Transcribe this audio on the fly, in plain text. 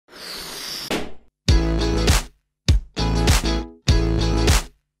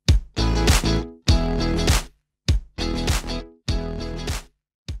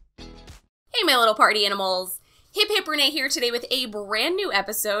my little party animals. Hiphiprenee here today with a brand new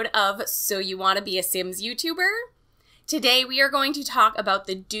episode of So You Want to Be a Sims YouTuber? Today we are going to talk about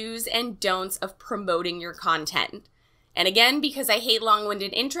the do's and don'ts of promoting your content. And again, because I hate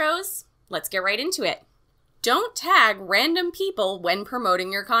long-winded intros, let's get right into it. Don't tag random people when promoting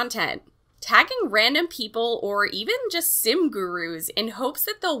your content. Tagging random people or even just sim gurus in hopes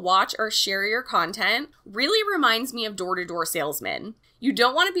that they'll watch or share your content really reminds me of door-to-door salesmen. You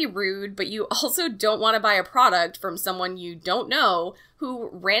don't want to be rude, but you also don't want to buy a product from someone you don't know who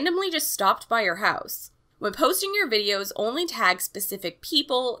randomly just stopped by your house. When posting your videos, only tag specific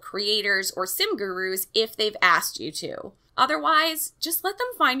people, creators, or sim gurus if they've asked you to. Otherwise, just let them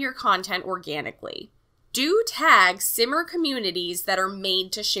find your content organically. Do tag simmer communities that are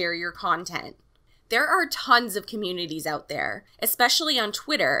made to share your content. There are tons of communities out there, especially on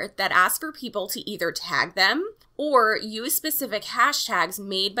Twitter, that ask for people to either tag them or use specific hashtags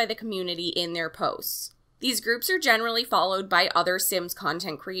made by the community in their posts. These groups are generally followed by other Sims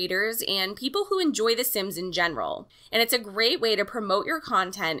content creators and people who enjoy The Sims in general, and it's a great way to promote your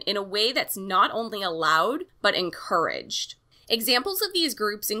content in a way that's not only allowed, but encouraged. Examples of these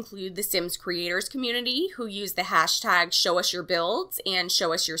groups include the Sims creators community, who use the hashtag #ShowUsYourBuilds and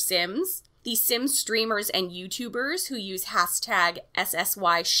 #ShowUsYourSims, the Sims streamers and YouTubers who use hashtag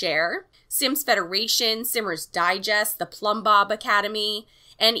 #SSYShare, Sims Federation, Simmers Digest, the Plumbob Academy,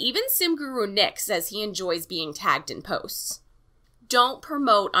 and even Sim Guru Nick says he enjoys being tagged in posts. Don't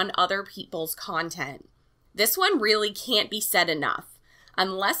promote on other people's content. This one really can't be said enough.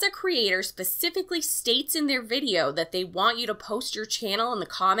 Unless a creator specifically states in their video that they want you to post your channel in the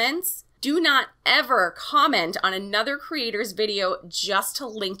comments, do not ever comment on another creator's video just to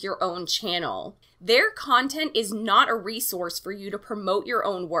link your own channel. Their content is not a resource for you to promote your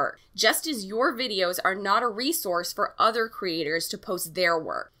own work, just as your videos are not a resource for other creators to post their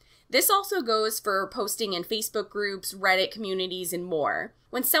work. This also goes for posting in Facebook groups, Reddit communities, and more.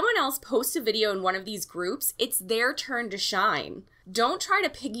 When someone else posts a video in one of these groups, it's their turn to shine. Don't try to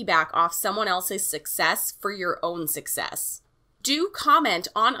piggyback off someone else's success for your own success. Do comment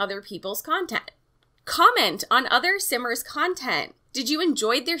on other people's content. Comment on other Simmers' content. Did you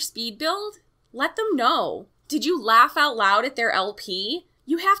enjoy their speed build? Let them know. Did you laugh out loud at their LP?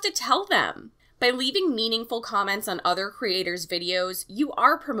 You have to tell them. By leaving meaningful comments on other creators' videos, you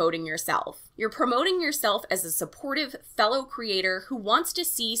are promoting yourself. You're promoting yourself as a supportive fellow creator who wants to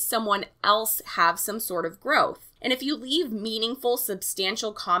see someone else have some sort of growth. And if you leave meaningful,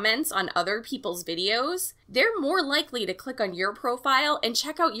 substantial comments on other people's videos, they're more likely to click on your profile and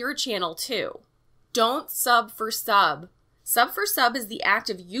check out your channel too. Don't sub for sub. Sub for sub is the act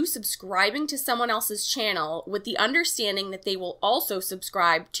of you subscribing to someone else's channel with the understanding that they will also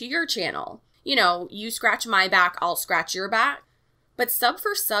subscribe to your channel. You know, you scratch my back, I'll scratch your back. But sub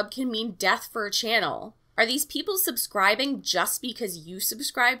for sub can mean death for a channel. Are these people subscribing just because you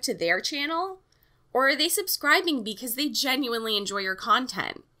subscribe to their channel? Or are they subscribing because they genuinely enjoy your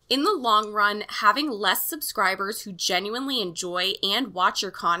content? In the long run, having less subscribers who genuinely enjoy and watch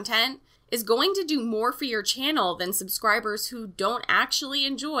your content is going to do more for your channel than subscribers who don't actually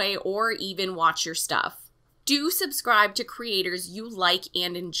enjoy or even watch your stuff. Do subscribe to creators you like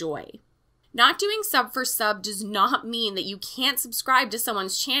and enjoy. Not doing sub for sub does not mean that you can't subscribe to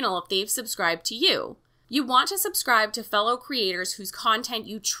someone's channel if they've subscribed to you. You want to subscribe to fellow creators whose content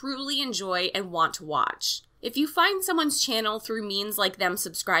you truly enjoy and want to watch. If you find someone's channel through means like them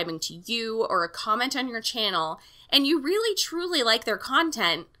subscribing to you or a comment on your channel, and you really truly like their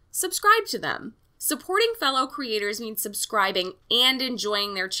content, subscribe to them. Supporting fellow creators means subscribing and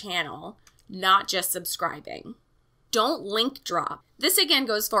enjoying their channel, not just subscribing. Don't link drop. This again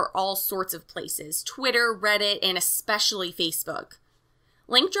goes for all sorts of places, Twitter, Reddit, and especially Facebook.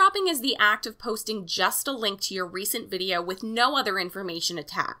 Link dropping is the act of posting just a link to your recent video with no other information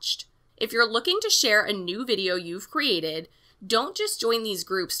attached. If you're looking to share a new video you've created, don't just join these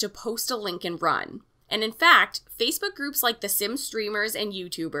groups to post a link and run. And in fact, Facebook groups like the Sim streamers and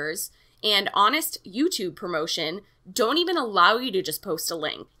YouTubers and Honest YouTube Promotion don't even allow you to just post a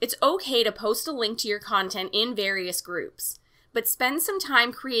link. It's okay to post a link to your content in various groups, but spend some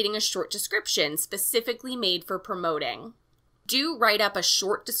time creating a short description specifically made for promoting. Do write up a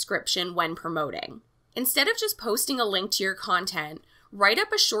short description when promoting. Instead of just posting a link to your content, write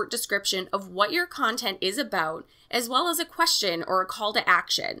up a short description of what your content is about, as well as a question or a call to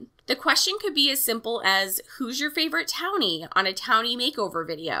action. The question could be as simple as, who's your favorite townie on a townie makeover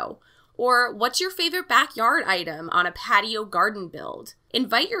video? Or what's your favorite backyard item on a patio garden build?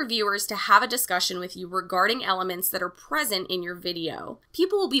 Invite your viewers to have a discussion with you regarding elements that are present in your video.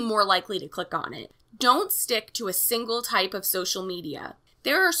 People will be more likely to click on it. Don't stick to a single type of social media.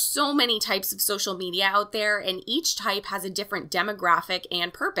 There are so many types of social media out there, and each type has a different demographic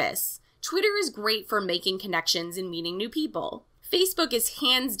and purpose. Twitter is great for making connections and meeting new people. Facebook is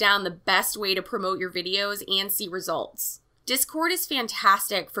hands down the best way to promote your videos and see results. Discord is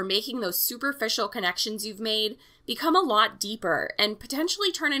fantastic for making those superficial connections you've made become a lot deeper and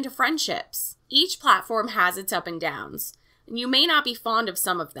potentially turn into friendships. Each platform has its up and downs, and you may not be fond of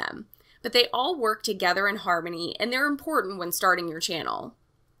some of them, but they all work together in harmony, and they're important when starting your channel.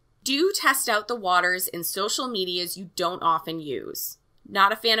 Do test out the waters in social medias you don't often use.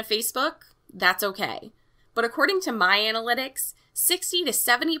 Not a fan of Facebook? That's okay. But according to my analytics, 60 to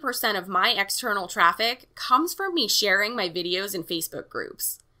 70% of my external traffic comes from me sharing my videos in Facebook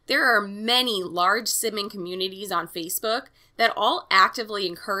groups. There are many large simming communities on Facebook that all actively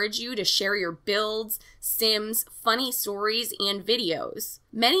encourage you to share your builds, sims, funny stories, and videos.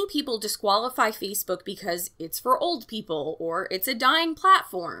 Many people disqualify Facebook because it's for old people or it's a dying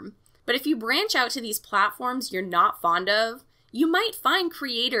platform. But if you branch out to these platforms you're not fond of, you might find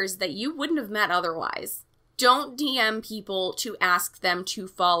creators that you wouldn't have met otherwise. Don't DM people to ask them to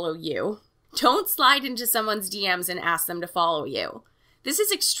follow you. Don't slide into someone's DMs and ask them to follow you. This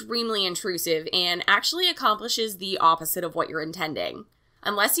is extremely intrusive and actually accomplishes the opposite of what you're intending.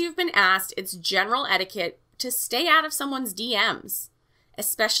 Unless you've been asked, it's general etiquette to stay out of someone's DMs,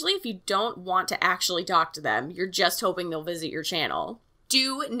 especially if you don't want to actually talk to them. You're just hoping they'll visit your channel.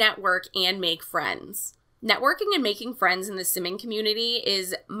 Do network and make friends. Networking and making friends in the simming community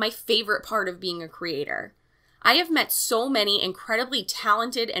is my favorite part of being a creator. I have met so many incredibly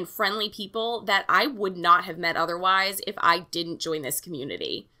talented and friendly people that I would not have met otherwise if I didn't join this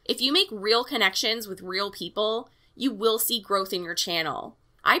community. If you make real connections with real people, you will see growth in your channel.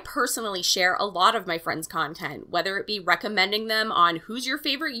 I personally share a lot of my friends' content, whether it be recommending them on Who's Your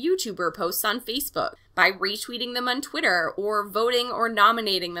Favorite YouTuber posts on Facebook, by retweeting them on Twitter, or voting or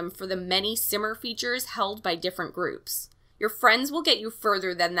nominating them for the many simmer features held by different groups. Your friends will get you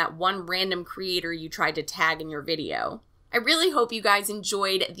further than that one random creator you tried to tag in your video. I really hope you guys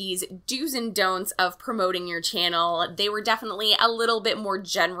enjoyed these do's and don'ts of promoting your channel. They were definitely a little bit more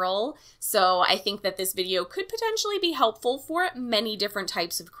general, so I think that this video could potentially be helpful for many different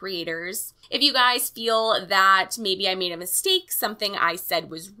types of creators. If you guys feel that maybe I made a mistake, something I said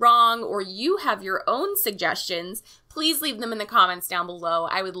was wrong, or you have your own suggestions, please leave them in the comments down below.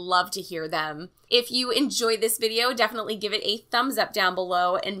 I would love to hear them. If you enjoyed this video, definitely give it a thumbs up down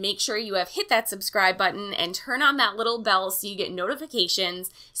below and make sure you have hit that subscribe button and turn on that little bell so you get notifications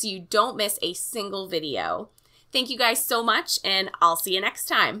so you don't miss a single video. Thank you guys so much, and I'll see you next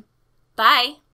time. Bye!